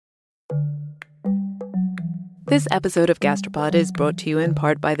This episode of Gastropod is brought to you in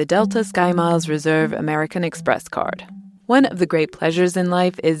part by the Delta SkyMiles Reserve American Express card. One of the great pleasures in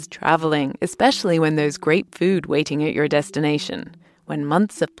life is traveling, especially when there's great food waiting at your destination. When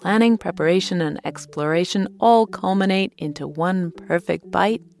months of planning, preparation, and exploration all culminate into one perfect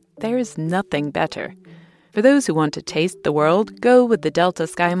bite, there's nothing better. For those who want to taste the world, go with the Delta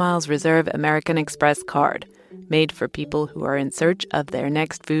SkyMiles Reserve American Express card, made for people who are in search of their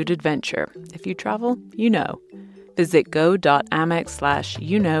next food adventure. If you travel, you know. Visit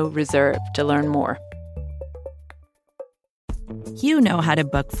go.amex/reserve to learn more. You know how to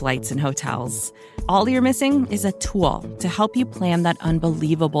book flights and hotels. All you're missing is a tool to help you plan that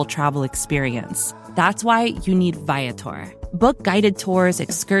unbelievable travel experience. That's why you need Viator. Book guided tours,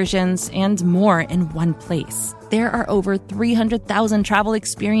 excursions, and more in one place. There are over 300,000 travel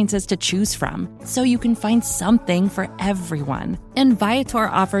experiences to choose from, so you can find something for everyone. And Viator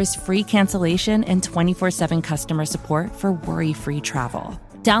offers free cancellation and 24/7 customer support for worry-free travel.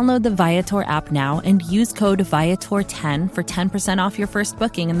 Download the Viator app now and use code Viator10 for 10% off your first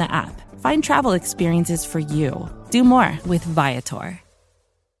booking in the app. Find travel experiences for you. Do more with Viator.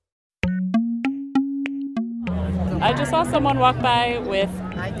 I just saw someone walk by with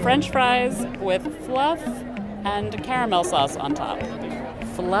French fries with fluff and caramel sauce on top.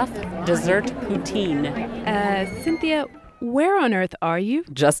 Fluff dessert poutine. Cynthia, where on earth are you?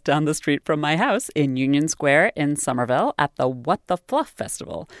 Just down the street from my house in Union Square in Somerville at the What the Fluff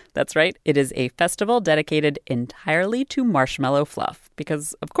Festival. That's right, it is a festival dedicated entirely to marshmallow fluff.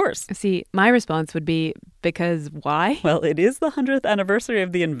 Because, of course. See, my response would be, because why? Well, it is the 100th anniversary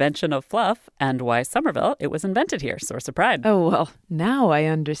of the invention of fluff, and why Somerville, it was invented here, source of pride. Oh, well, now I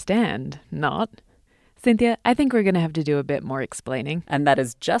understand. Not. Cynthia, I think we're going to have to do a bit more explaining. And that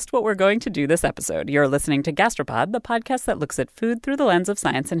is just what we're going to do this episode. You're listening to Gastropod, the podcast that looks at food through the lens of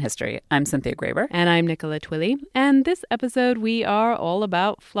science and history. I'm Cynthia Graber. And I'm Nicola Twilley. And this episode, we are all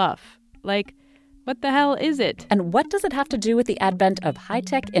about fluff. Like, what the hell is it? And what does it have to do with the advent of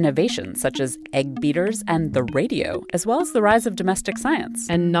high-tech innovations such as egg beaters and the radio, as well as the rise of domestic science?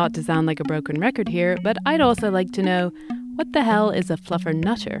 And not to sound like a broken record here, but I'd also like to know, what the hell is a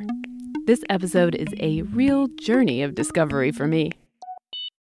fluffernutter? This episode is a real journey of discovery for me.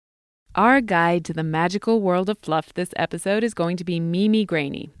 Our guide to the magical world of fluff this episode is going to be Mimi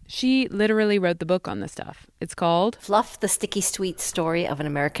Graney. She literally wrote the book on this stuff. It's called Fluff, the Sticky Sweet Story of an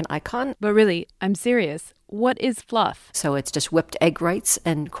American Icon. But really, I'm serious. What is fluff? So it's just whipped egg whites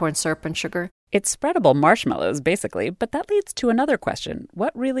and corn syrup and sugar. It's spreadable marshmallows, basically, but that leads to another question.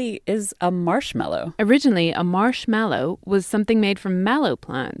 What really is a marshmallow? Originally, a marshmallow was something made from mallow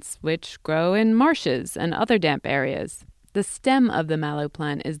plants, which grow in marshes and other damp areas. The stem of the mallow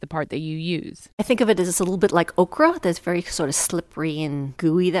plant is the part that you use. I think of it as a little bit like okra that's very sort of slippery and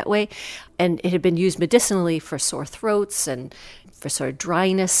gooey that way. And it had been used medicinally for sore throats and for sort of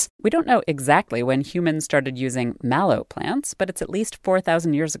dryness. We don't know exactly when humans started using mallow plants, but it's at least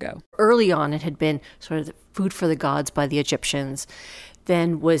 4,000 years ago. Early on, it had been sort of food for the gods by the Egyptians,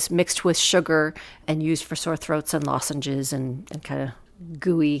 then was mixed with sugar and used for sore throats and lozenges and kind of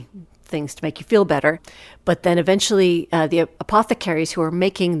gooey things to make you feel better. But then eventually the apothecaries who were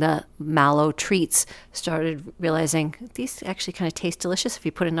making the mallow treats started realizing these actually kind of taste delicious if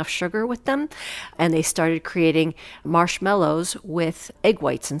you put enough sugar with them. And they started creating marshmallows with egg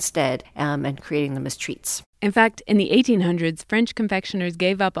whites instead and creating them as treats. In fact, in the 1800s, French confectioners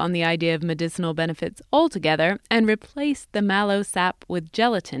gave up on the idea of medicinal benefits altogether and replaced the mallow sap with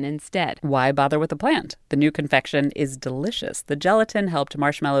gelatin instead. Why bother with the plant? The new confection is delicious. The gelatin helped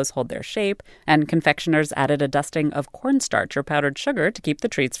marshmallows hold their shape, and confectioners added a dusting of cornstarch or powdered sugar to keep the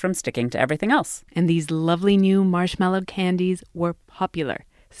treats from sticking to everything else. And these lovely new marshmallow candies were popular.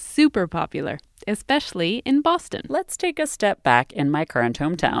 Super popular, especially in Boston. Let's take a step back in my current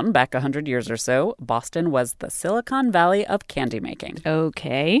hometown. Back 100 years or so, Boston was the Silicon Valley of candy making.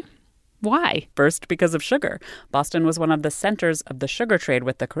 Okay. Why? First, because of sugar. Boston was one of the centers of the sugar trade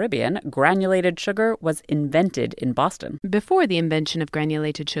with the Caribbean. Granulated sugar was invented in Boston. Before the invention of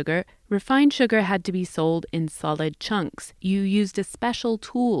granulated sugar, refined sugar had to be sold in solid chunks. You used a special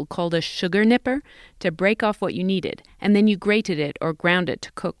tool called a sugar nipper to break off what you needed, and then you grated it or ground it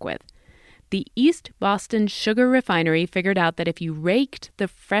to cook with. The East Boston Sugar Refinery figured out that if you raked the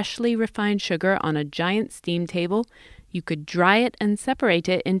freshly refined sugar on a giant steam table, you could dry it and separate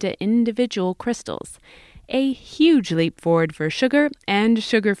it into individual crystals. a huge leap forward for sugar and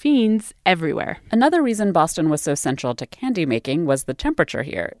sugar fiends everywhere. Another reason Boston was so central to candy making was the temperature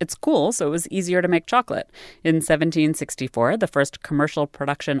here. It's cool, so it was easier to make chocolate. In 1764, the first commercial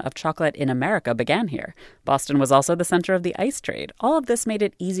production of chocolate in America began here. Boston was also the center of the ice trade. All of this made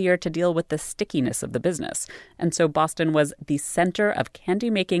it easier to deal with the stickiness of the business. And so Boston was the center of candy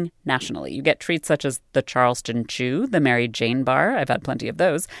making nationally. You get treats such as the Charleston Chew, the Mary Jane Bar, I've had plenty of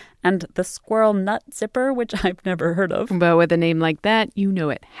those, and the Squirrel Nut Zipper, which I've never heard of. But with a name like that, you know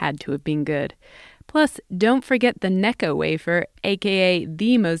it had to have been good. Plus, don't forget the Necco wafer, aka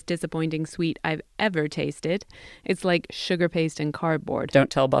the most disappointing sweet I've ever tasted. It's like sugar paste and cardboard. Don't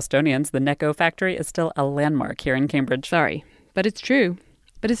tell Bostonians, the Necco factory is still a landmark here in Cambridge. Sorry, but it's true.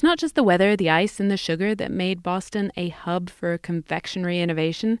 But it's not just the weather, the ice, and the sugar that made Boston a hub for confectionery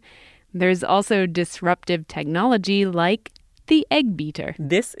innovation. There's also disruptive technology like the egg beater.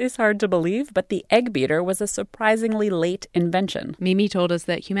 This is hard to believe, but the egg beater was a surprisingly late invention. Mimi told us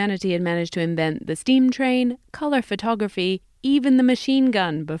that humanity had managed to invent the steam train, color photography, even the machine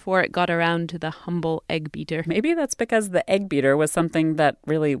gun before it got around to the humble egg beater. Maybe that's because the egg beater was something that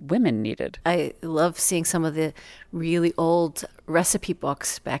really women needed. I love seeing some of the really old recipe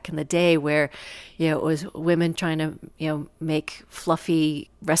books back in the day where, it was women trying to, make fluffy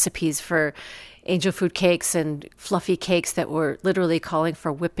recipes for angel food cakes and fluffy cakes that were literally calling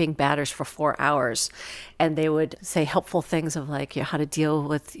for whipping batters for 4 hours. And they would say helpful things of like, how to deal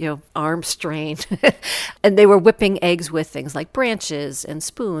with, arm strain. And they were whipping eggs with things like branches and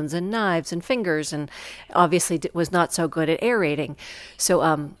spoons and knives and fingers, and obviously was not so good at aerating.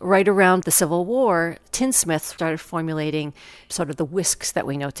 So right around the Civil War, tinsmiths started formulating sort of the whisks that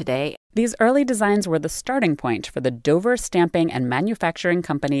we know today. These early designs were the starting point for the Dover Stamping and Manufacturing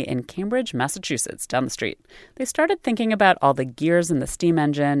Company in Cambridge, Massachusetts, down the street. They started thinking about all the gears in the steam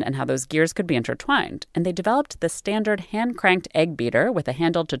engine and how those gears could be intertwined, and they developed the standard hand-cranked egg beater with a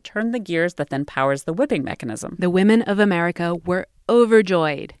handle to turn the gears that then powers the whipping mechanism. The women of America were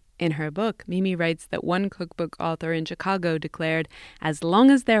overjoyed. In her book, Mimi writes that one cookbook author in Chicago declared, "As long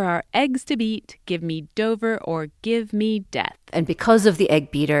as there are eggs to beat, give me Dover or give me death." And because of the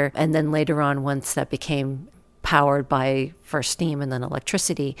egg beater, and then later on, once that became powered by first steam and then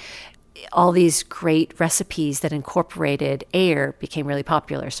electricity, all these great recipes that incorporated air became really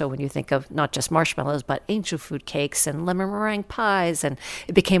popular. So when you think of not just marshmallows, but angel food cakes and lemon meringue pies, and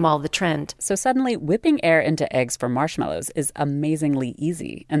it became all the trend. So suddenly, whipping air into eggs for marshmallows is amazingly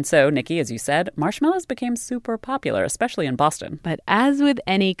easy. And so, Nikki, as you said, marshmallows became super popular, especially in Boston. But as with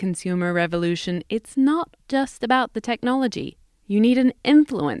any consumer revolution, it's not just about the technology. You need an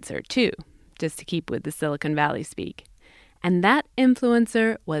influencer, too, just to keep with the Silicon Valley speak. And that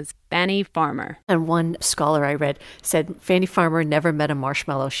influencer was Fanny Farmer. And one scholar I read said Fanny Farmer never met a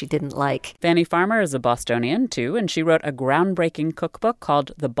marshmallow she didn't like. Fanny Farmer is a Bostonian, too, and she wrote a groundbreaking cookbook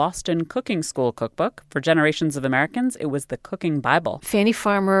called the Boston Cooking School Cookbook. For generations of Americans, it was the cooking Bible. Fanny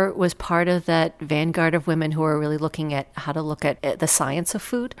Farmer was part of that vanguard of women who were really looking at how to look at the science of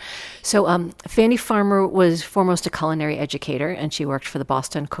food. So Fanny Farmer was foremost a culinary educator, and she worked for the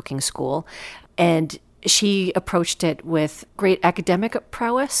Boston Cooking School. And she approached it with great academic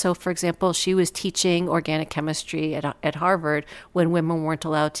prowess. So, for example, she was teaching organic chemistry at Harvard when women weren't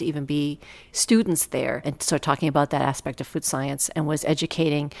allowed to even be students there. And so talking about that aspect of food science, and was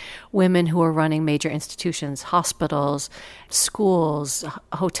educating women who were running major institutions, hospitals, schools,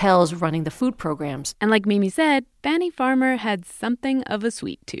 hotels, running the food programs. And like Mimi said, Fanny Farmer had something of a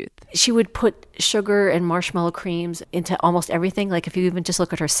sweet tooth. She would put sugar and marshmallow creams into almost everything. Like if you even just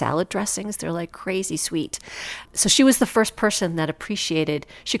look at her salad dressings, they're like crazy sweet. So she was the first person that appreciated,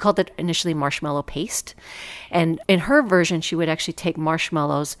 she called it initially marshmallow paste. And in her version, she would actually take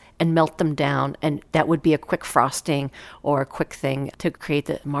marshmallows and melt them down. And that would be a quick frosting or a quick thing to create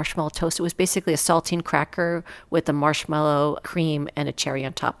the marshmallow toast. It was basically a saltine cracker with a marshmallow cream and a cherry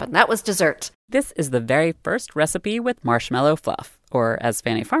on top. And that was dessert. This is the very first recipe with marshmallow fluff, or as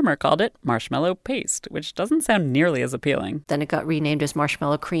Fanny Farmer called it, marshmallow paste, which doesn't sound nearly as appealing. Then it got renamed as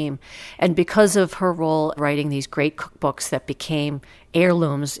marshmallow cream. And because of her role writing these great cookbooks that became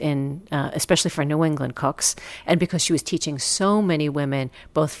heirlooms in, especially for New England cooks, and because she was teaching so many women,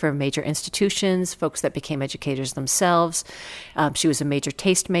 both for major institutions, folks that became educators themselves, she was a major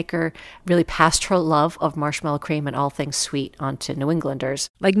tastemaker, really passed her love of marshmallow cream and all things sweet onto New Englanders.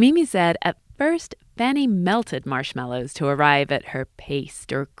 Like Mimi said, at first, Fanny melted marshmallows to arrive at her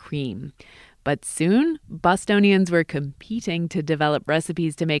paste or cream. But soon, Bostonians were competing to develop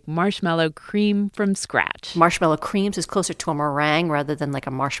recipes to make marshmallow cream from scratch. Marshmallow creams is closer to a meringue rather than like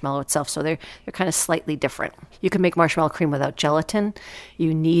a marshmallow itself, so they're kind of slightly different. You can make marshmallow cream without gelatin.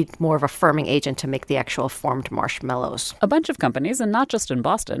 You need more of a firming agent to make the actual formed marshmallows. A bunch of companies, and not just in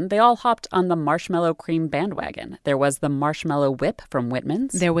Boston, they all hopped on the marshmallow cream bandwagon. There was the Marshmallow Whip from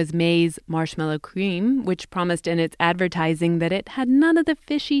Whitman's. There was May's marshmallow cream, which promised in its advertising that it had none of the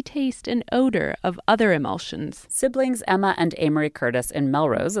fishy taste and odor of other emulsions. Siblings Emma and Amory Curtis in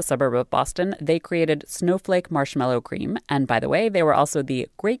Melrose, a suburb of Boston, they created Snowflake Marshmallow Cream. And by the way, they were also the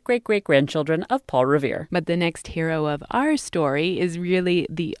great-great-great-grandchildren of Paul Revere. But the next hero of our story is really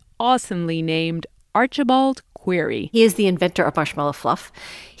the awesomely named Archibald Query. He is the inventor of marshmallow fluff.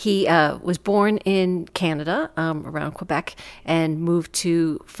 He was born in Canada, around Quebec, and moved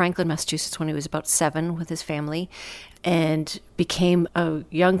to Franklin, Massachusetts when he was about 7 with his family, and became a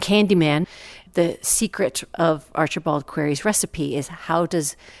young candy man. The secret of Archibald Query's recipe is how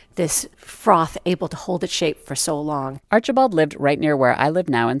does this froth able to hold its shape for so long? Archibald lived right near where I live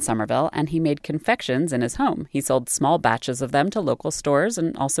now in Somerville, and he made confections in his home. He sold small batches of them to local stores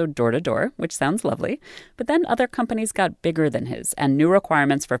and also door to door, which sounds lovely. But then other companies got bigger than his, and new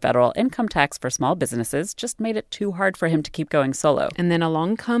requirements for federal income tax for small businesses just made it too hard for him to keep going solo. And then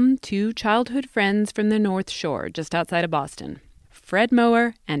along come 2 childhood friends from the North Shore, just outside of Boston. Fred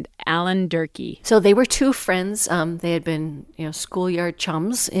Mower and Alan Durkee. So they were 2 friends. They had been, schoolyard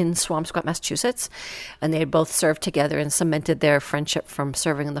chums in Swampscott, Massachusetts, and they had both served together and cemented their friendship from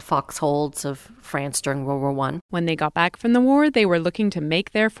serving in the foxholes of France during World War I. When they got back from the war, they were looking to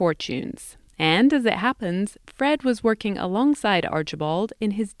make their fortunes. And as it happens, Fred was working alongside Archibald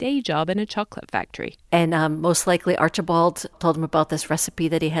in his day job in a chocolate factory. And most likely Archibald told him about this recipe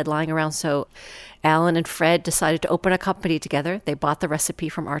that he had lying around. So Alan and Fred decided to open a company together. They bought the recipe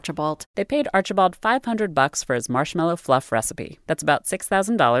from Archibald. They paid Archibald $500 for his marshmallow fluff recipe. That's about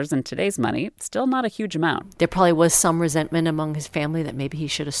 $6,000 in today's money. Still not a huge amount. There probably was some resentment among his family that maybe he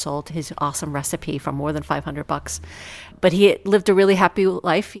should have sold his awesome recipe for more than $500. But he lived a really happy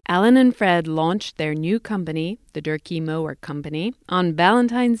life. Alan and Fred launched their new company, the Durkee Mower Company, on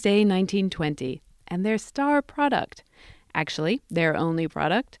Valentine's Day 1920. And their star product, actually their only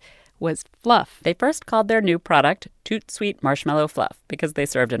product, was fluff. They first called their new product Toot Sweet Marshmallow Fluff because they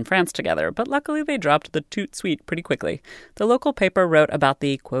served in France together, but luckily they dropped the Toot Sweet pretty quickly. The local paper wrote about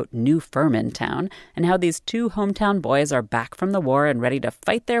the, quote, new firm in town and how these 2 hometown boys are back from the war and ready to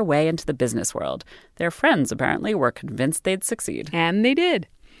fight their way into the business world. Their friends, apparently, were convinced they'd succeed. And they did.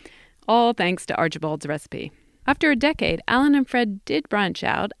 All thanks to Archibald's recipe. After a decade, Alan and Fred did branch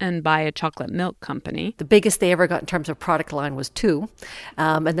out and buy a chocolate milk company. The biggest they ever got in terms of product line was 2.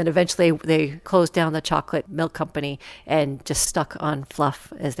 And then eventually they closed down the chocolate milk company and just stuck on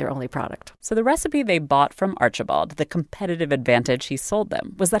fluff as their only product. So the recipe they bought from Archibald, the competitive advantage he sold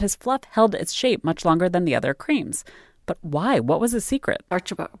them, was that his fluff held its shape much longer than the other creams. But why? What was the secret?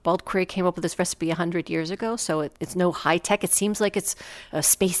 Archibald Query came up with this recipe 100 years ago, so it's no high-tech. It seems like it's a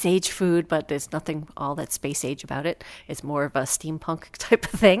space-age food, but there's nothing all that space-age about it. It's more of a steampunk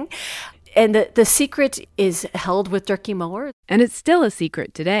type of thing. And the secret is held with Durkee Mower. And it's still a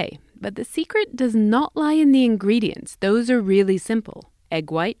secret today. But the secret does not lie in the ingredients. Those are really simple. Egg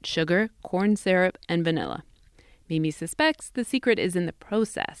white, sugar, corn syrup, and vanilla. Mimi suspects the secret is in the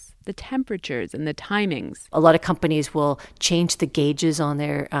process, the temperatures and the timings. A lot of companies will change the gauges on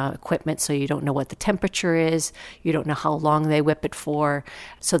their equipment so you don't know what the temperature is. You don't know how long they whip it for.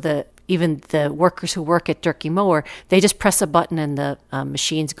 So even the workers who work at Durkee Mower, they just press a button and the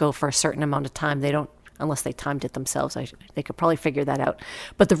machines go for a certain amount of time. They don't, unless they timed it themselves. They could probably figure that out.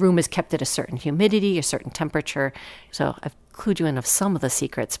 But the room is kept at a certain humidity, a certain temperature. So I've clued you in of some of the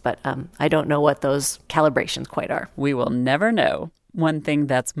secrets, but I don't know what those calibrations quite are. We will never know. One thing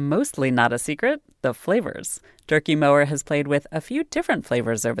that's mostly not a secret, the flavors. Durkee Mower has played with a few different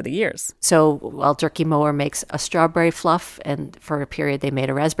flavors over the years. So while Durkee Mower makes a strawberry fluff, and for a period they made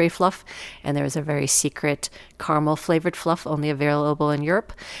a raspberry fluff, and there is a very secret caramel-flavored fluff only available in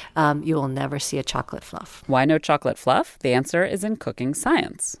Europe, you will never see a chocolate fluff. Why no chocolate fluff? The answer is in cooking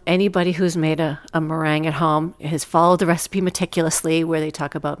science. Anybody who's made a meringue at home has followed the recipe meticulously, where they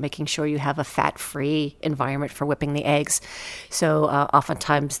talk about making sure you have a fat-free environment for whipping the eggs. So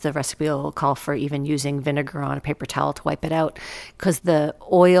oftentimes the recipe will call for even using vinegar on a paper towel to wipe it out, because the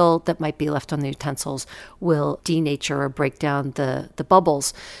oil that might be left on the utensils will denature or break down the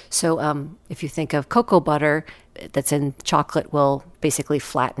bubbles. So if you think of cocoa butter that's in chocolate, will basically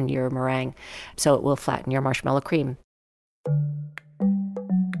flatten your meringue. So it will flatten your marshmallow cream.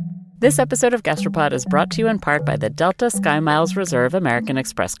 This episode of Gastropod is brought to you in part by the Delta SkyMiles Reserve American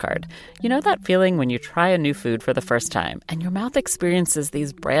Express card. You know that feeling when you try a new food for the first time and your mouth experiences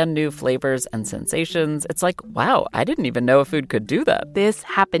these brand new flavors and sensations? It's like, wow, I didn't even know a food could do that. This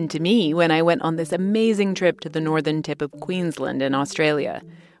happened to me when I went on this amazing trip to the northern tip of Queensland in Australia.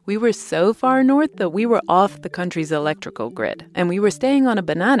 We were so far north that we were off the country's electrical grid, and we were staying on a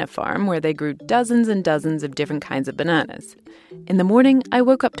banana farm where they grew dozens and dozens of different kinds of bananas. In the morning, I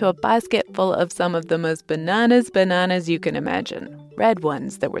woke up to a basket full of some of the most bananas you can imagine. Red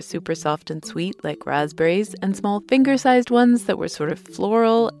ones that were super soft and sweet like raspberries, and small finger-sized ones that were sort of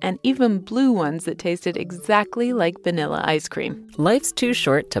floral, and even blue ones that tasted exactly like vanilla ice cream. Life's too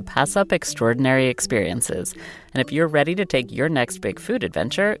short to pass up extraordinary experiences. And if you're ready to take your next big food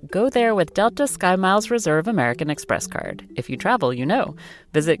adventure, go there with Delta SkyMiles Reserve American Express card. If you travel, you know.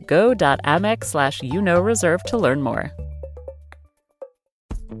 Visit go.amex/reserve to learn more.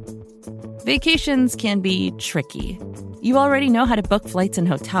 Vacations can be tricky. You already know how to book flights and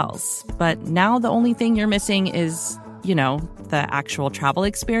hotels, but now the only thing you're missing is, the actual travel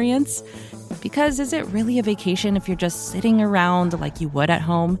experience. Because is it really a vacation if you're just sitting around like you would at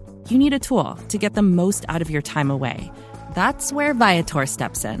home? You need a tool to get the most out of your time away. That's where Viator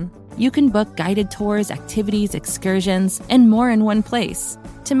steps in. You can book guided tours, activities, excursions, and more in one place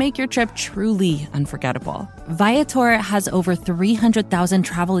to make your trip truly unforgettable. Viator has over 300,000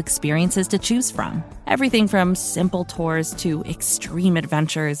 travel experiences to choose from. Everything from simple tours to extreme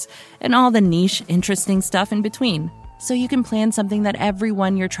adventures and all the niche, interesting stuff in between. So you can plan something that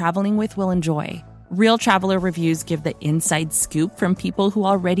everyone you're traveling with will enjoy. Real traveler reviews give the inside scoop from people who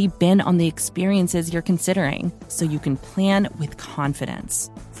already been on the experiences you're considering, so you can plan with confidence.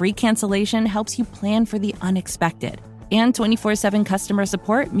 Free cancellation helps you plan for the unexpected. And 24/7 customer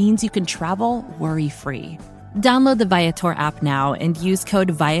support means you can travel worry-free. Download the Viator app now and use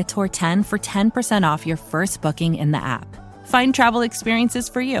code Viator10 for 10% off your first booking in the app. Find travel experiences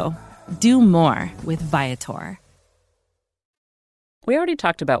for you. Do more with Viator. We already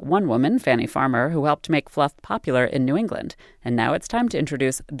talked about one woman, Fanny Farmer, who helped make fluff popular in New England. And now it's time to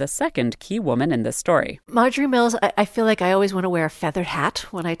introduce the second key woman in this story. Marjorie Mills, I feel like I always want to wear a feathered hat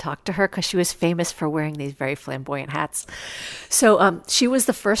when I talk to her because she was famous for wearing these very flamboyant hats. So she was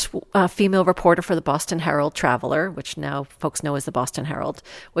the first female reporter for the Boston Herald Traveler, which now folks know as the Boston Herald,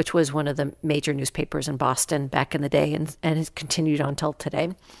 which was one of the major newspapers in Boston back in the day and has continued on until today.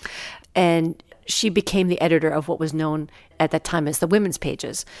 And she became the editor of what was known at that time as the women's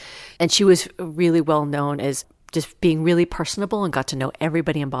pages. And she was really well known as just being really personable and got to know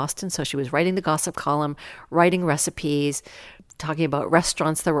everybody in Boston. So she was writing the gossip column, writing recipes, talking about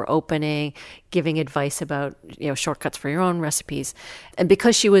restaurants that were opening, giving advice about, shortcuts for your own recipes. And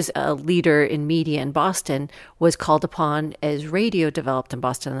because she was a leader in media in Boston, was called upon as radio developed in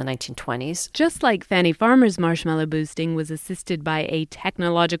Boston in the 1920s. Just like Fanny Farmer's marshmallow boosting was assisted by a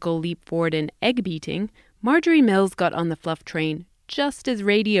technological leap forward in egg beating, Marjorie Mills got on the fluff train just as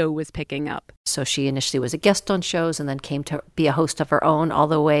radio was picking up. So she initially was a guest on shows and then came to be a host of her own all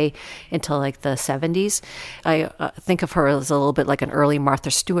the way until like the 70s. I think of her as a little bit like an early Martha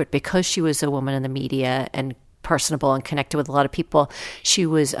Stewart because she was a woman in the media and personable and connected with a lot of people. She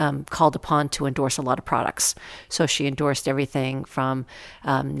was called upon to endorse a lot of products. So she endorsed everything from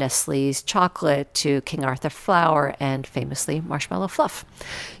Nestle's chocolate to King Arthur flour and famously Marshmallow Fluff.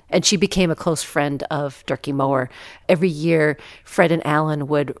 And she became a close friend of Durkee Mower. Every year, Fred and Alan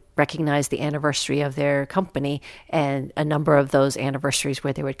would recognize the anniversary of their company, and a number of those anniversaries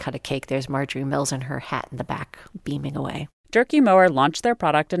where they would cut a cake, there's Marjorie Mills and her hat in the back, beaming away. Durkee Mower launched their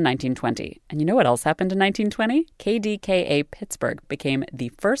product in 1920. And you know what else happened in 1920? KDKA Pittsburgh became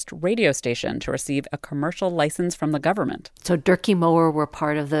the first radio station to receive a commercial license from the government. So Durkee Mower were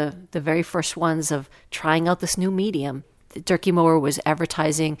part of the very first ones of trying out this new medium. Durkee Mower was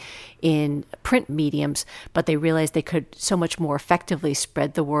advertising in print mediums, but they realized they could so much more effectively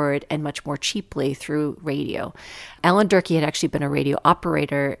spread the word and much more cheaply through radio. Alan Durkee had actually been a radio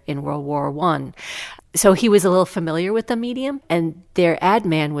operator in World War I. So he was a little familiar with the medium, and their ad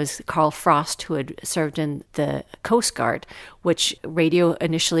man was Carl Frost, who had served in the Coast Guard, which radio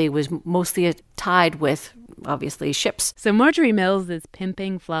initially was mostly tied with, obviously, ships. So Marjorie Mills is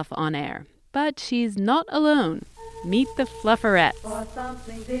pimping fluff on air, but she's not alone. Meet the Flufferettes.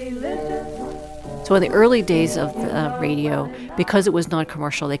 So in the early days of radio, because it was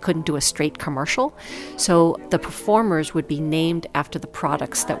non-commercial, they couldn't do a straight commercial. So the performers would be named after the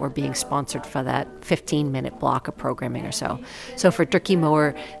products that were being sponsored for that 15-minute block of programming or so. So for Durkee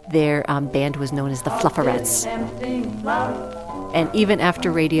Mower, their band was known as the Flufferettes. And even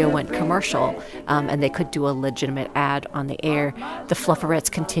after radio went commercial and they could do a legitimate ad on the air, the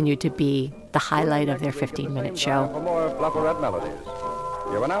Flufferettes continued to be the highlight of their 15-minute show. For more Flufferette melodies.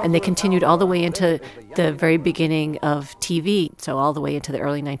 And they continued all the way into the very beginning of TV, so all the way into the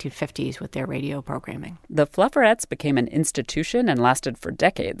early 1950s with their radio programming. The Flufferettes became an institution and lasted for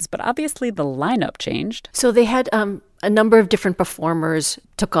decades, but obviously the lineup changed. So they had a number of different performers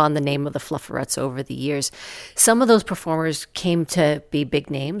took on the name of the Flufferettes over the years. Some of those performers came to be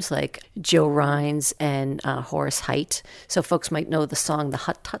big names like Joe Rhines and Horace Heidt. So folks might know the song, the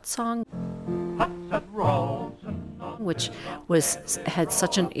Hut Tut song, which had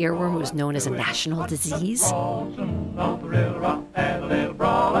such an earworm, it was known as a national disease.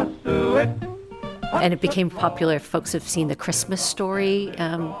 And it became popular. Folks have seen the Christmas Story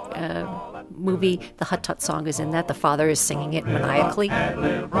movie. The Hut Tut song is in that. The father is singing it maniacally.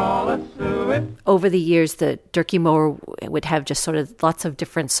 Over the years, the Durkee Mower would have just sort of lots of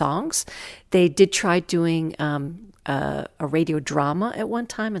different songs. They did try doing a radio drama at one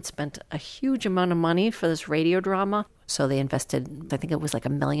time and spent a huge amount of money for this radio drama. So they invested, I think it was like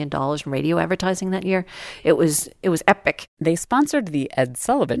 $1 million in radio advertising that year. It was epic. They sponsored the Ed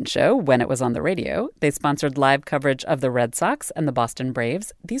Sullivan Show when it was on the radio. They sponsored live coverage of the Red Sox and the Boston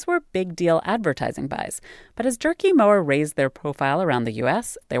Braves. These were big deal advertising buys. But as Durkee Mower raised their profile around the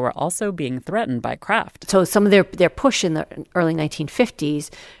U.S., they were also being threatened by Kraft. So some of their push in the early 1950s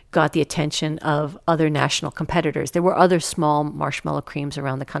got the attention of other national competitors. There were other small marshmallow creams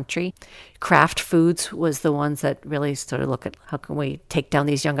around the country. Kraft Foods was the ones that really sort of look at how can we take down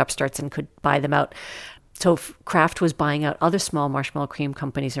these young upstarts and could buy them out. So Kraft was buying out other small marshmallow cream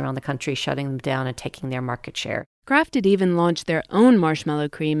companies around the country, shutting them down and taking their market share. Kraft had even launched their own marshmallow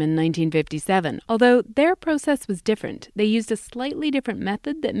cream in 1957, although their process was different. They used a slightly different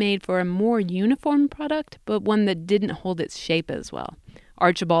method that made for a more uniform product, but one that didn't hold its shape as well.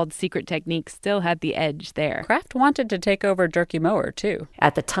 Archibald's secret technique still had the edge there. Kraft wanted to take over Durkee Mower, too.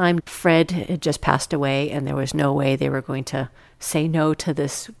 At the time, Fred had just passed away, and there was no way they were going to say no to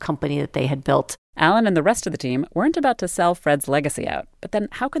this company that they had built. Alan and the rest of the team weren't about to sell Fred's legacy out. But then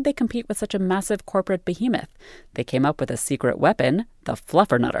how could they compete with such a massive corporate behemoth? They came up with a secret weapon, the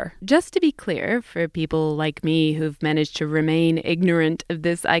Fluffernutter. Just to be clear, for people like me who've managed to remain ignorant of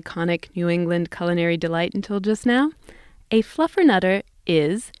this iconic New England culinary delight until just now, a Fluffernutter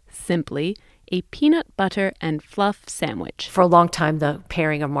is simply a peanut butter and fluff sandwich. For a long time, the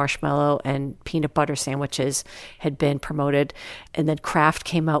pairing of marshmallow and peanut butter sandwiches had been promoted. And then Kraft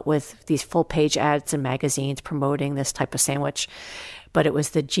came out with these full-page ads in magazines promoting this type of sandwich. But it was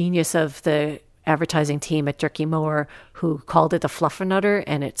the genius of the advertising team at Durkee Mower who called it the Fluffernutter,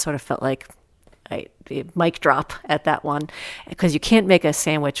 and it sort of felt like a mic drop at that one, because you can't make a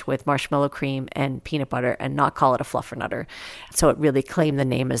sandwich with marshmallow cream and peanut butter and not call it a Fluffernutter. So it really claimed the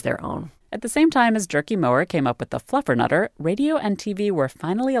name as their own. At the same time as Durkee Mower came up with the Fluffernutter, radio and TV were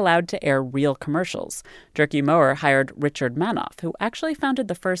finally allowed to air real commercials. Durkee Mower hired Richard Manoff, who actually founded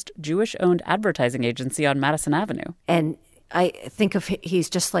the first Jewish-owned advertising agency on Madison Avenue. And I think of he's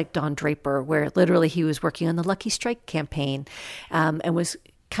just like Don Draper, where literally he was working on the Lucky Strike campaign and was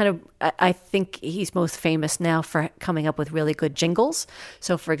kind of, I think he's most famous now for coming up with really good jingles.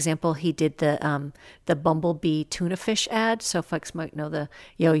 So, for example, he did the Bumblebee tuna fish ad. So folks might know the,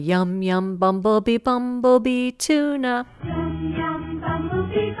 yum, yum, bumblebee, bumblebee tuna. Yum, yum,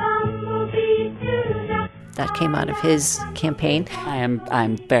 bumblebee, bumblebee tuna. That came out of his campaign.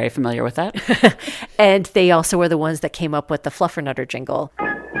 I'm very familiar with that. And they also were the ones that came up with the Fluffernutter jingle.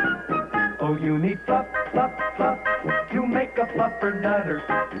 Oh, you need fluff, fluff, fluff to make a Fluffernutter.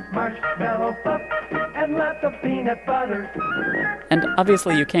 Marshmallow fluff and lots of peanut butter. And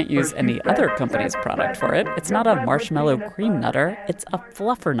obviously you can't use any other company's product for it. It's not a marshmallow cream nutter, it's a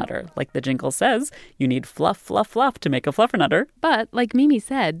Fluffernutter. Like the jingle says, you need fluff, fluff, fluff to make a Fluffernutter. But like Mimi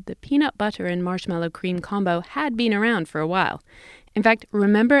said, the peanut butter and marshmallow cream combo had been around for a while. In fact,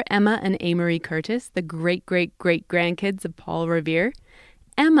 remember Emma and Amory Curtis, the great-great-great-grandkids of Paul Revere?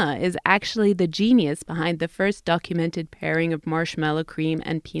 Emma is actually the genius behind the first documented pairing of marshmallow cream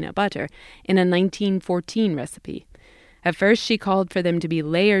and peanut butter in a 1914 recipe. At first, she called for them to be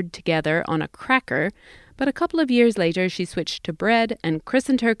layered together on a cracker, but a couple of years later, she switched to bread and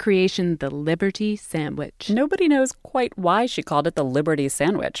christened her creation the Liberty Sandwich. Nobody knows quite why she called it the Liberty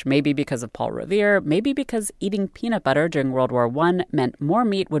Sandwich. Maybe because of Paul Revere, maybe because eating peanut butter during World War I meant more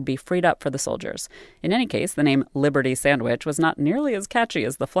meat would be freed up for the soldiers. In any case, the name Liberty Sandwich was not nearly as catchy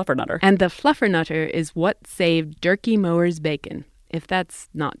as the Fluffernutter. And the Fluffernutter is what saved Durkee Mower's bacon, if that's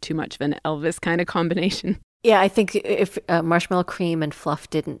not too much of an Elvis kind of combination. Yeah, I think if marshmallow cream and Fluff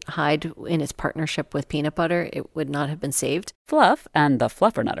didn't hide in its partnership with peanut butter, it would not have been saved. Fluff and the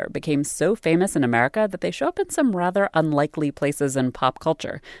Fluffernutter became so famous in America that they show up in some rather unlikely places in pop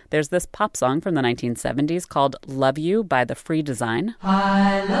culture. There's this pop song from the 1970s called Love You by The Free Design.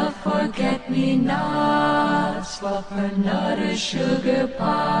 I love forget-me-nots, Fluffernutter sugar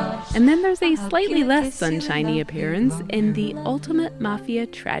pops. And then there's a slightly less sunshiny appearance in The Ultimate Mafia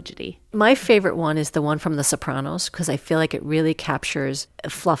Tragedy. My favorite one is the one from The Sopranos, because I feel like it really captures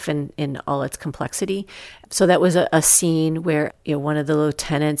Fluff in all its complexity. So that was a scene where one of the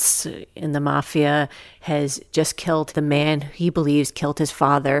lieutenants in the mafia has just killed the man he believes killed his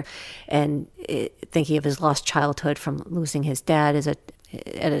father, and thinking of his lost childhood from losing his dad at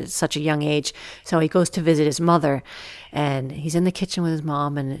such a young age. So he goes to visit his mother, and he's in the kitchen with his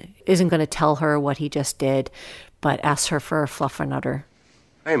mom and isn't going to tell her what he just did, but asks her for a Fluffernutter.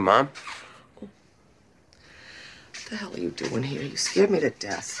 Hey, Mom. What the hell are you doing here? You scared me to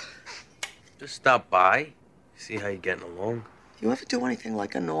death. Just stop by. See how you're getting along. You ever do anything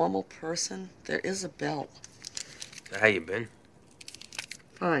like a normal person? There is a bell. So how you been?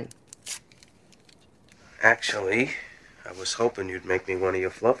 Fine. Actually, I was hoping you'd make me one of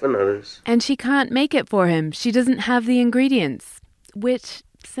your Fluffernutters. And she can't make it for him. She doesn't have the ingredients, which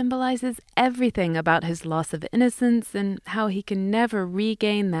symbolizes everything about his loss of innocence and how he can never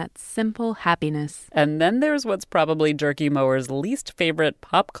regain that simple happiness. And then there's what's probably Jerky Mower's least favorite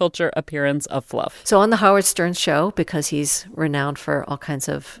pop culture appearance of Fluff. So on the Howard Stern show, because he's renowned for all kinds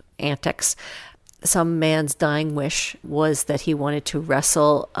of antics, some man's dying wish was that he wanted to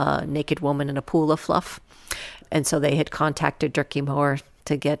wrestle a naked woman in a pool of fluff. And so they had contacted Jerky Mower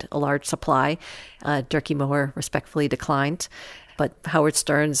to get a large supply. Jerky Mower respectfully declined. But Howard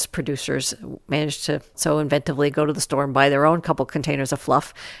Stern's producers managed to so inventively go to the store and buy their own couple containers of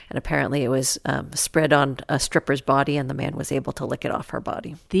fluff. And apparently it was spread on a stripper's body, and the man was able to lick it off her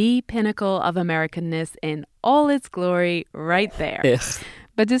body. The pinnacle of Americanness in all its glory right there. Yes.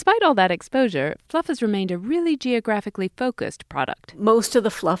 But despite all that exposure, Fluff has remained a really geographically focused product. Most of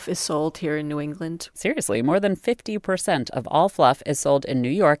the fluff is sold here in New England. Seriously, more than 50% of all Fluff is sold in New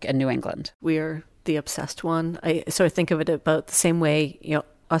York and New England. We are the obsessed one. I sort of think of it about the same way,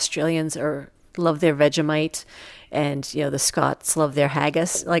 Australians love their Vegemite, and, the Scots love their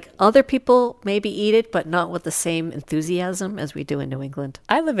haggis. Like, other people maybe eat it, but not with the same enthusiasm as we do in New England.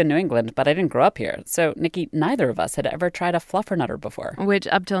 I live in New England, but I didn't grow up here. So, Nikki, neither of us had ever tried a Fluffernutter before. Which,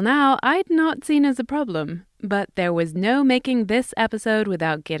 up till now, I'd not seen as a problem. But there was no making this episode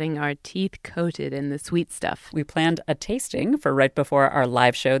without getting our teeth coated in the sweet stuff. We planned a tasting for right before our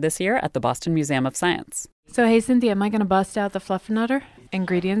live show this year at the Boston Museum of Science. So, hey, Cynthia, am I going to bust out the Fluffernutter?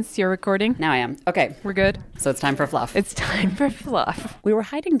 Ingredients, you're recording? Now I am. Okay. We're good? So it's time for Fluff. It's time for Fluff. We were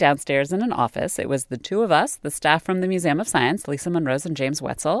hiding downstairs in an office. It was the two of us, the staff from the Museum of Science, Lisa Monrose and James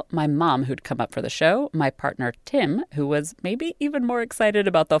Wetzel, my mom who'd come up for the show, my partner Tim, who was maybe even more excited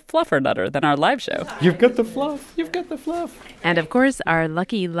about the Fluffernutter than our live show. You've got the fluff. You've got the fluff. And of course, our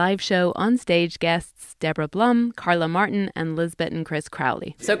lucky live show on-stage guests, Deborah Blum, Carla Martin, and Lisbeth and Chris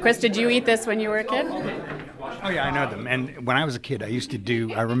Crowley. So, Chris, did you eat this when you were a kid? Oh, yeah, I know them. And when I was a kid,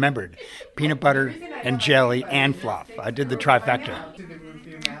 I remembered peanut butter and jelly and fluff. I did the trifecta.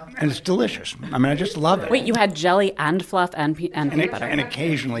 And it's delicious. I mean, I just love it. Wait, you had jelly and fluff and peanut butter? And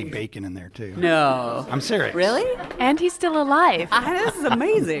occasionally bacon in there, too. No. I'm serious. Really? And he's still alive. This is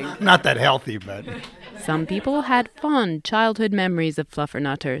amazing. Not that healthy, but... Some people had fond childhood memories of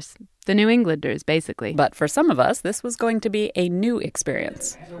Fluffernutters. The New Englanders, basically. But for some of us, this was going to be a new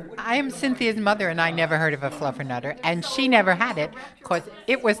experience. I am Cynthia's mother, and I never heard of a Fluffernutter, and she never had it because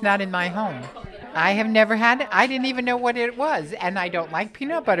it was not in my home. I have never had it. I didn't even know what it was, and I don't like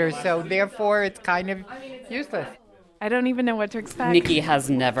peanut butter, so therefore it's kind of useless. I don't even know what to expect. Nikki has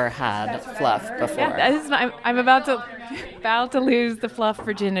never had fluff before. Yeah, I'm about to lose the fluff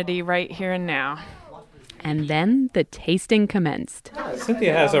virginity right here and now. And then the tasting commenced.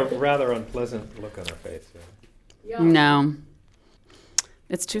 Cynthia has a rather unpleasant look on her face. No.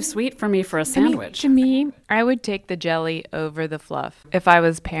 It's too sweet for me for a sandwich. To me, I would take the jelly over the fluff if I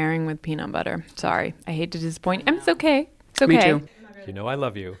was pairing with peanut butter. Sorry, I hate to disappoint. It's okay. It's okay. Me too. You know I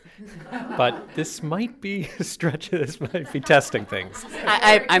love you. But this might be a stretch. This might be testing things.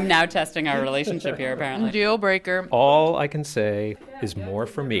 I'm now testing our relationship here, apparently. Deal breaker. All I can say is more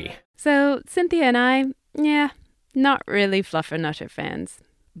for me. So, Cynthia and I, not really Fluffernutter fans.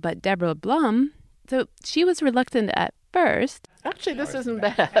 But Deborah Blum, so she was reluctant at first. Actually, this isn't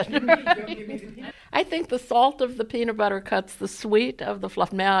bad. I think the salt of the peanut butter cuts the sweet of the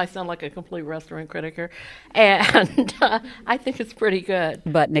fluff. Now I sound like a complete restaurant critic here. And I think it's pretty good.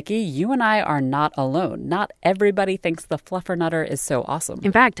 But, Nikki, you and I are not alone. Not everybody thinks the Fluffernutter is so awesome.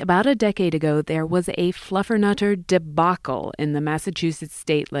 In fact, about a decade ago, there was a Fluffernutter debacle in the Massachusetts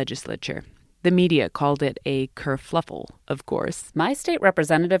state legislature. The media called it a kerfluffle, of course. My state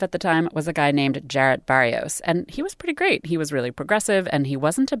representative at the time was a guy named Jarrett Barrios, and he was pretty great. He was really progressive, and he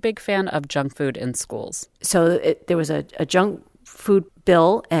wasn't a big fan of junk food in schools. So there was a junk food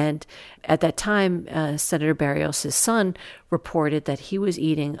bill, and at that time, Senator Barrios' son reported that he was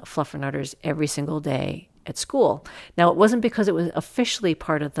eating Fluffernutters every single day at school. Now, it wasn't because it was officially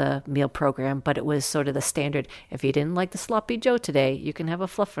part of the meal program, but it was sort of the standard. If you didn't like the Sloppy Joe today, you can have a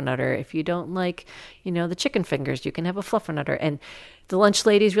Fluffernutter. If you don't like, the chicken fingers, you can have a Fluffernutter. And the lunch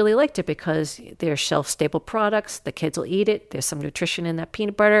ladies really liked it because they're shelf-stable products. The kids will eat it. There's some nutrition in that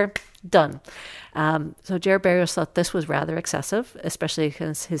peanut butter. Done. So Jared Barrios thought this was rather excessive, especially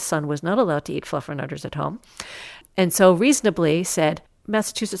because his son was not allowed to eat Fluffernutters at home. And so reasonably said,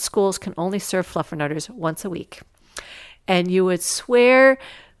 Massachusetts schools can only serve Fluffernutters once a week. And you would swear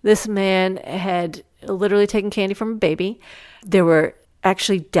this man had literally taken candy from a baby. There were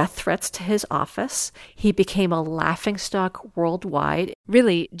actually death threats to his office. He became a laughingstock worldwide.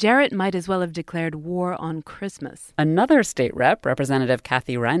 Really, Jarrett might as well have declared war on Christmas. Another state rep, Representative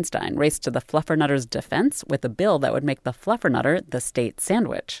Kathy Reinstein, raced to the Fluffernutters' defense with a bill that would make the Fluffernutter the state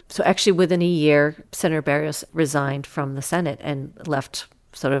sandwich. So actually within a year, Senator Barrios resigned from the Senate and left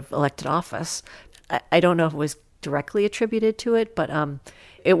sort of elected office. I don't know if it was directly attributed to it, but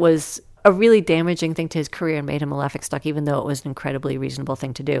it was a really damaging thing to his career and made him a laughingstock, even though it was an incredibly reasonable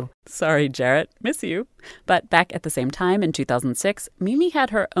thing to do. Sorry, Jarrett. Miss you. But back at the same time, in 2006, Mimi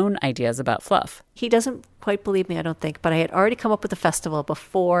had her own ideas about fluff. He doesn't quite believe me, I don't think, but I had already come up with a festival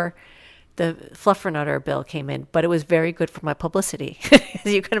before the Fluffernutter bill came in, but it was very good for my publicity,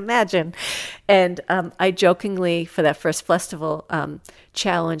 as you can imagine. And I jokingly, for that first festival,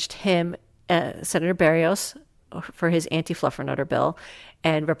 challenged him, Senator Barrios, for his anti-Fluffernutter bill,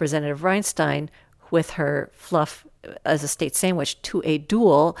 and Representative Reinstein with her fluff as a state sandwich to a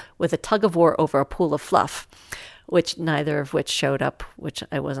duel with a tug-of-war over a pool of fluff, which neither of which showed up, which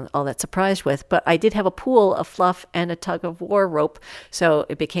I wasn't all that surprised with. But I did have a pool of fluff and a tug-of-war rope, so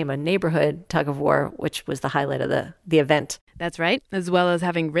it became a neighborhood tug-of-war, which was the highlight of the event. That's right. As well as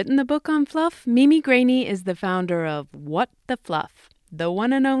having written the book on fluff, Mimi Graney is the founder of What the Fluff, the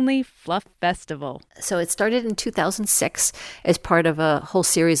one and only Fluff Festival. So it started in 2006 as part of a whole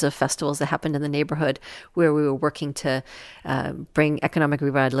series of festivals that happened in the neighborhood where we were working to bring economic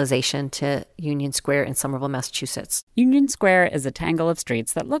revitalization to Union Square in Somerville, Massachusetts. Union Square is a tangle of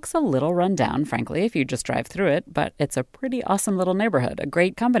streets that looks a little run down, frankly, if you just drive through it, but it's a pretty awesome little neighborhood, a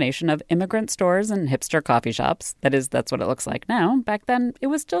great combination of immigrant stores and hipster coffee shops. That is, that's what it looks like now. Back then, it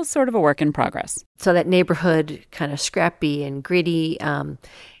was still sort of a work in progress. So that neighborhood, kind of scrappy and gritty,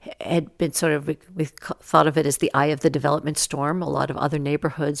 had been sort of, we thought of it as the eye of the development storm. A lot of other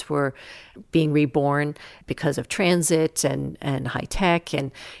neighborhoods were being reborn because of transit and high tech.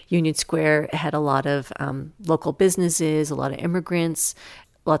 And Union Square had a lot of local businesses, a lot of immigrants,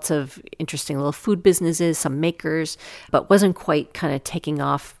 lots of interesting little food businesses, some makers, but wasn't quite kind of taking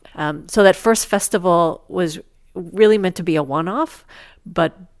off. So that first festival was really meant to be a one-off,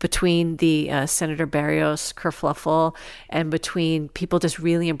 but between the Senator Barrios kerfluffle and between people just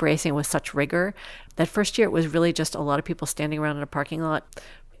really embracing it with such rigor, that first year it was really just a lot of people standing around in a parking lot,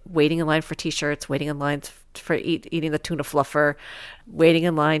 waiting in line for T-shirts, waiting in line for eating the tuna fluffer, waiting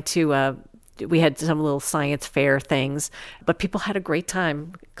in line to we had some little science fair things, but people had a great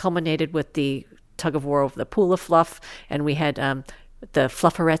time. Culminated with the tug of war over the pool of fluff, and we had the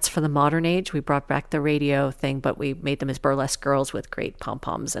flufferettes for the modern age. We brought back the radio thing, but we made them as burlesque girls with great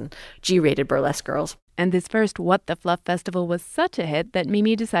pom-poms and G-rated burlesque girls. And this first What the Fluff Festival was such a hit that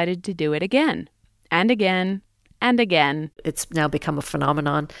Mimi decided to do it again, and again, and again. It's now become a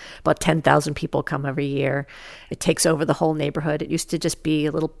phenomenon. About 10,000 people come every year. It takes over the whole neighborhood. It used to just be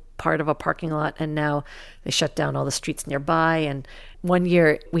a little part of a parking lot, and now they shut down all the streets nearby. And one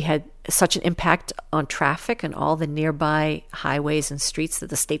year we had such an impact on traffic and all the nearby highways and streets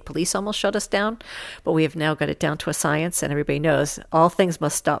that the state police almost shut us down. But we have now got it down to a science, and everybody knows all things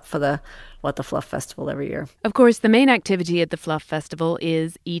must stop for the What the Fluff Festival every year. Of course, the main activity at the Fluff Festival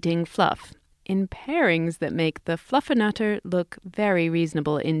is eating fluff, in pairings that make the Fluffernutter look very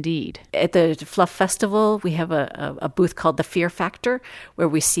reasonable indeed. At the Fluff Festival, we have a booth called the Fear Factor, where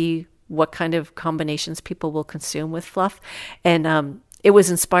we see what kind of combinations people will consume with fluff. And it was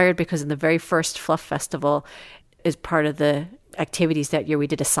inspired because in the very first Fluff Festival, as part of the activities that year. We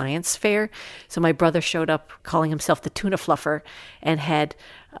did a science fair. So my brother showed up calling himself the tuna fluffer and had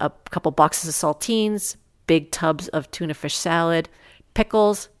a couple boxes of saltines, big tubs of tuna fish salad,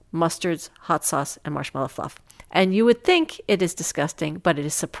 pickles, mustards, hot sauce, and marshmallow fluff. And you would think it is disgusting, but it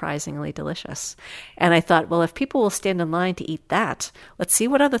is surprisingly delicious. And I thought, well, if people will stand in line to eat that, let's see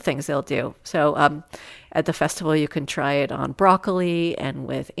what other things they'll do. So at the festival, you can try it on broccoli and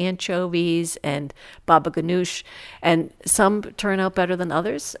with anchovies and baba ganoush. And some turn out better than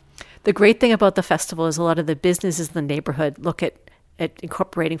others. The great thing about the festival is a lot of the businesses in the neighborhood look at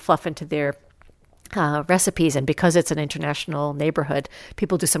incorporating fluff into their recipes, and because it's an international neighborhood,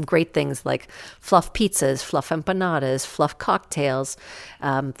 people do some great things like fluff pizzas, fluff empanadas, fluff cocktails,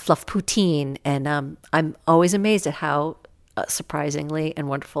 fluff poutine, and I'm always amazed at how surprisingly and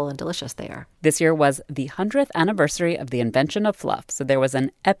wonderful and delicious they are. This year was the 100th anniversary of the invention of fluff, so there was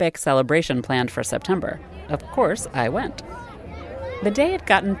an epic celebration planned for September. Of course, I went. The day had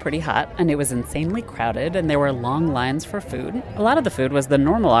gotten pretty hot, and it was insanely crowded, and there were long lines for food. A lot of the food was the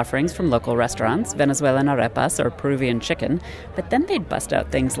normal offerings from local restaurants, Venezuelan arepas or Peruvian chicken, but then they'd bust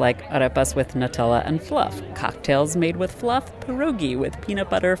out things like arepas with Nutella and fluff, cocktails made with fluff, pierogi with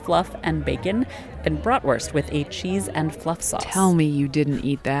peanut butter, fluff, and bacon, and bratwurst with a cheese and fluff sauce. Tell me you didn't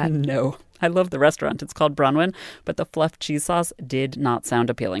eat that. No. I love the restaurant. It's called Bronwyn, but the fluff cheese sauce did not sound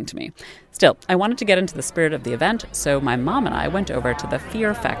appealing to me. Still, I wanted to get into the spirit of the event, so my mom and I went over to the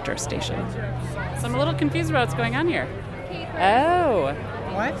Fear Factor station. So I'm a little confused about what's going on here. Oh.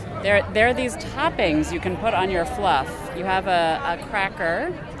 What? There are these toppings you can put on your fluff. You have a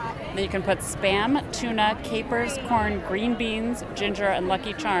cracker, then you can put Spam, tuna, capers, corn, green beans, ginger, and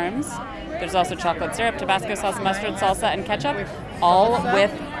Lucky Charms. There's also chocolate syrup, Tabasco sauce, mustard, salsa, and ketchup, all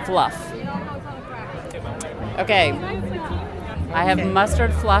with fluff. Okay, I have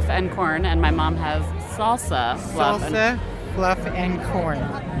mustard, fluff, and corn, and my mom has salsa, fluff, fluff, and corn.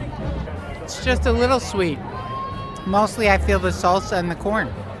 It's just a little sweet. Mostly I feel the salsa and the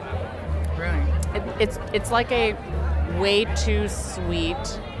corn. Really? It's like a way too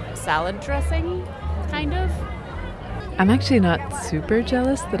sweet salad dressing, kind of. I'm actually not super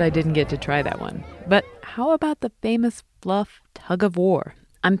jealous that I didn't get to try that one. But how about the famous fluff tug of war?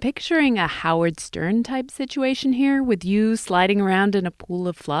 I'm picturing a Howard Stern type situation here with you sliding around in a pool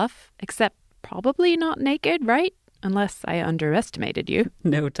of fluff, except probably not naked, right? Unless I underestimated you.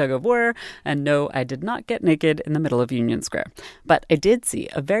 No tug of war, and no, I did not get naked in the middle of Union Square. But I did see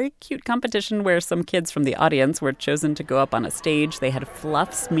a very cute competition where some kids from the audience were chosen to go up on a stage. They had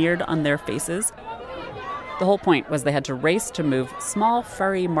fluff smeared on their faces. The whole point was they had to race to move small,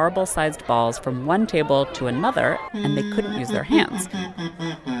 furry, marble-sized balls from one table to another, and they couldn't use their hands.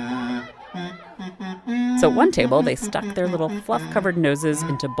 So at one table, they stuck their little fluff-covered noses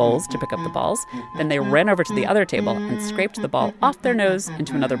into bowls to pick up the balls. Then they ran over to the other table and scraped the ball off their nose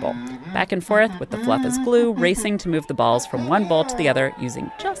into another bowl. Back and forth with the fluff as glue, racing to move the balls from one bowl to the other using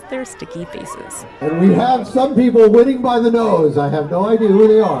just their sticky faces. And we have some people winning by the nose. I have no idea who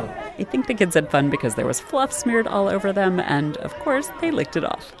they are. I think the kids had fun because there was fluff smeared all over them, and of course, they licked it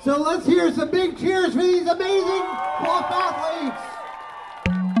off. So let's hear some big cheers for these amazing fluff athletes.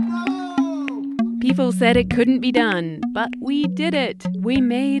 People said it couldn't be done, but we did it. We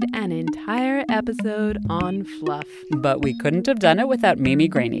made an entire episode on fluff. But we couldn't have done it without Mimi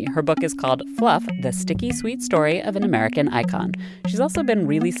Graney. Her book is called Fluff, The Sticky Sweet Story of an American Icon. She's also been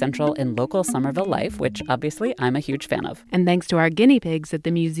really central in local Somerville life, which obviously I'm a huge fan of. And thanks to our guinea pigs at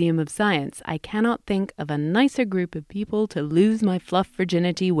the Museum of Science, I cannot think of a nicer group of people to lose my fluff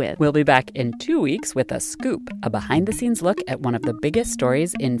virginity with. We'll be back in 2 weeks with a scoop, a behind-the-scenes look at one of the biggest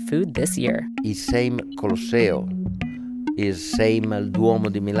stories in food this year. Same Colosseo, is same al Duomo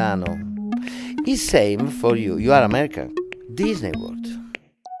di Milano, is same for you. You are American. Disney World.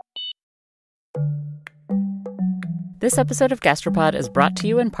 This episode of Gastropod is brought to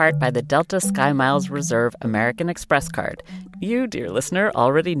you in part by the Delta SkyMiles Reserve American Express card. You, dear listener,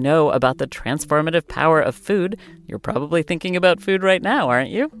 already know about the transformative power of food. You're probably thinking about food right now, aren't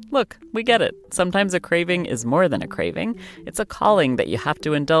you? Look, we get it. Sometimes a craving is more than a craving. It's a calling that you have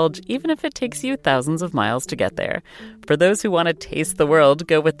to indulge, even if it takes you thousands of miles to get there. For those who want to taste the world,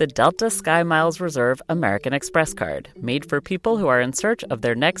 go with the Delta SkyMiles Reserve American Express card, made for people who are in search of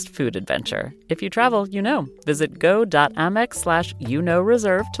their next food adventure. If you travel, you know. Visit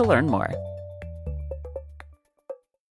go.amex/reserve to learn more.